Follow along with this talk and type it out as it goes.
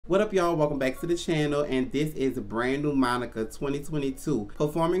What up, y'all? Welcome back to the channel, and this is brand new Monica 2022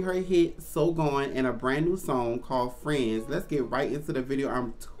 performing her hit So Gone in a brand new song called Friends. Let's get right into the video.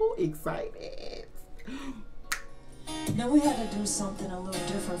 I'm too excited. Now we had to do something a little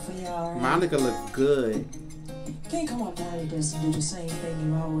different for y'all, right? Monica looks good. Can't come up down this and do the same thing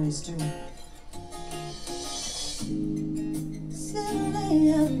you always do.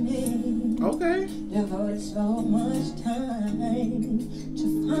 Okay. Devoted so much time to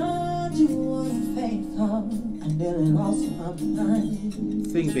find you unfaithful. I nearly lost my mind.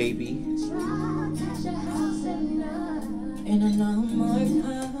 Sing, baby. In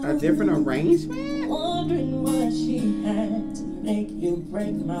another A different arrangement? wondering what she had to make you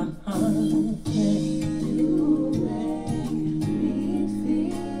break my heart. You make me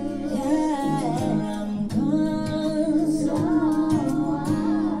feel I'm gone, so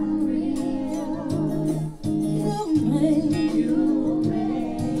unreal. You make me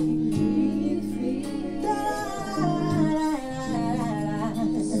feel.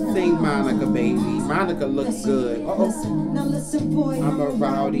 Sing, Monica, baby. Monica looks good. Now listen, boy, I'm a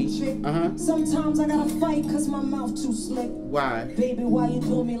rowdy. Sometimes I gotta fight cause my mouth too slick. Why? Baby, why you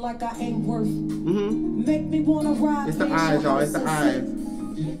do me like I ain't worth? Make me wanna ride. It's the eyes, y'all. It's the eyes.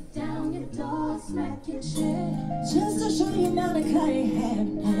 Get down your door, smack your chair. Just to show you Monica ain't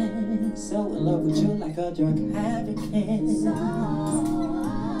having it. So in love with you like a drug habit.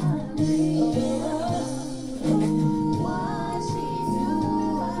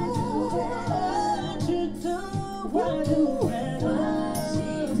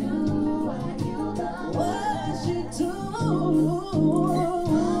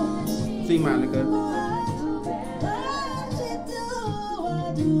 See, Monica.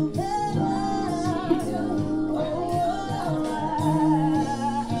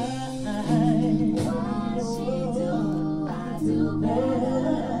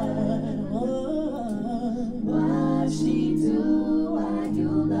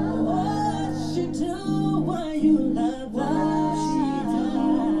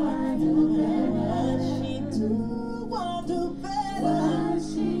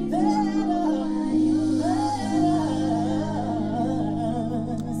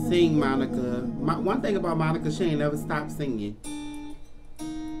 Sing, Monica. One thing about Monica, she ain't never stopped singing.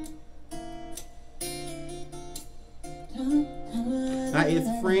 Now, is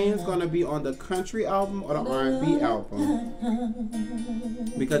Friends gonna be on the country album or the R&B album?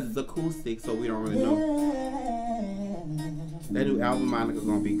 Because it's acoustic, so we don't really know. That new album, Monica's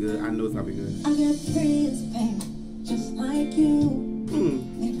gonna be good. I know it's gonna be good. I got friends, babe, just like you.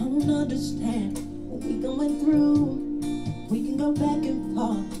 They don't understand what we going through. We can go back and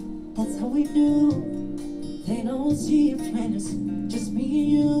forth, that's how we do. They don't see your friends, just me and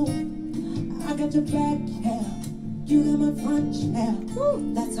you. I got your back, yeah. You got my front, yeah.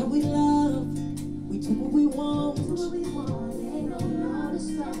 That's how we love. We do what we want. Look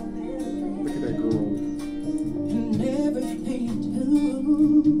at that groove. And everything you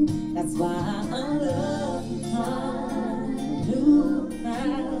do. That's why I love you,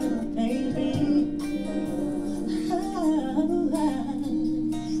 baby.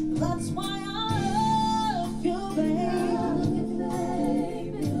 That's why I love you, baby.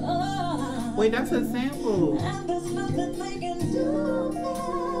 Wait, that's a sample. And there's nothing they can do.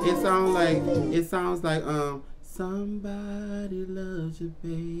 It sounds like somebody loves you,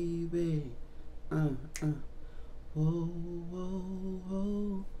 baby. Whoa, whoa,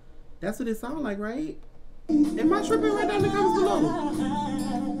 whoa. That's what it sounds like, right? Am I tripping? Right down in the comments below.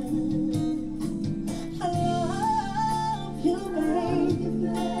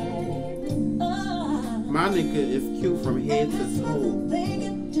 Monica is cute from head to toe.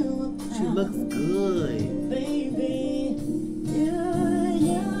 She looks good.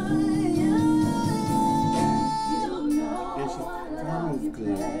 And she sounds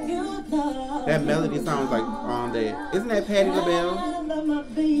good. That melody sounds like that. Isn't that Patti LaBelle?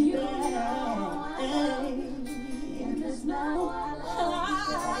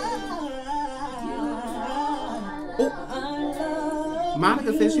 Oh.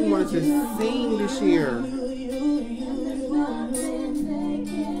 Monica said she wanted to sing this year.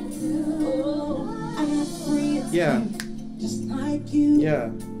 Yeah. Yeah.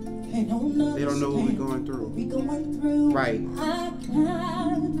 They don't know what we're going through. Right.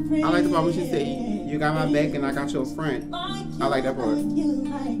 I like the part when she said, you got my back and I got your front. I like that part.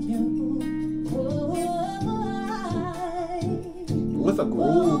 What's a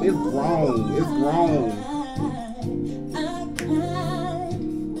groove? It's grown. It's grown.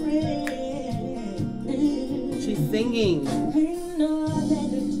 She's singing.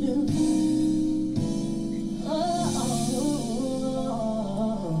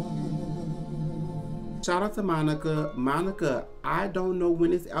 Shout out to Monica. Monica, I don't know when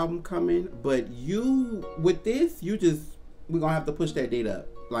this album coming, but you, with this, we're gonna have to push that date up.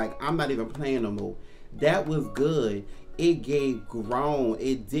 Like, I'm not even playing no more. That was good. It gave grown.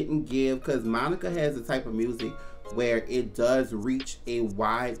 It didn't give, because Monica has the type of music where it does reach a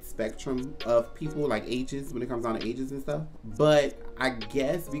wide spectrum of people, like ages, when it comes down to ages and stuff. But I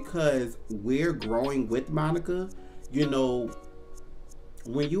guess because we're growing with Monica, you know,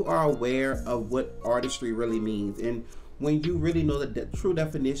 when you are aware of what artistry really means, and when you really know the true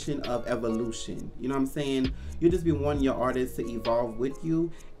definition of evolution, you know what I'm saying? You just be wanting your artists to evolve with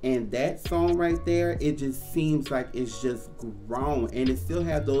you. And that song right there, it just seems like it's just grown. And it still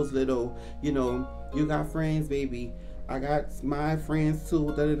have those little, you know, you got friends, baby. I got my friends too,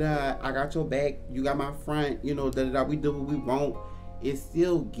 da-da-da. I got your back, you got my front, you know, da-da-da. We do what we want. It's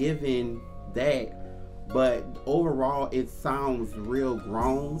still giving that. But overall, it sounds real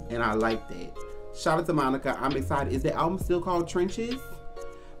grown. And I like that. Shout out to Monica. I'm excited. Is the album still called Trenches?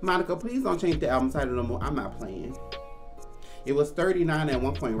 Monica, please don't change the album title no more. I'm not playing. It was 39 at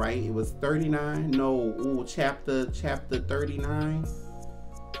one point, right? It was 39. No, ooh, chapter 39.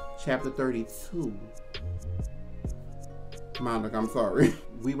 Chapter 32. Monica, I'm sorry.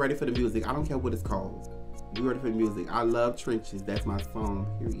 We ready for the music. I don't care what it's called. We ready for the music. I love Trenches. That's my song,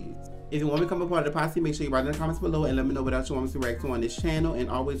 period. If you want me to become a part of the posse, make sure you write in the comments below and let me know what else you want me to react to on this channel. And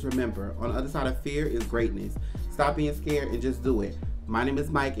always remember, on the other side of fear is greatness. Stop being scared and just do it. My name is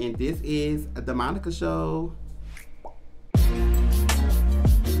Mike, and this is The Monica Show.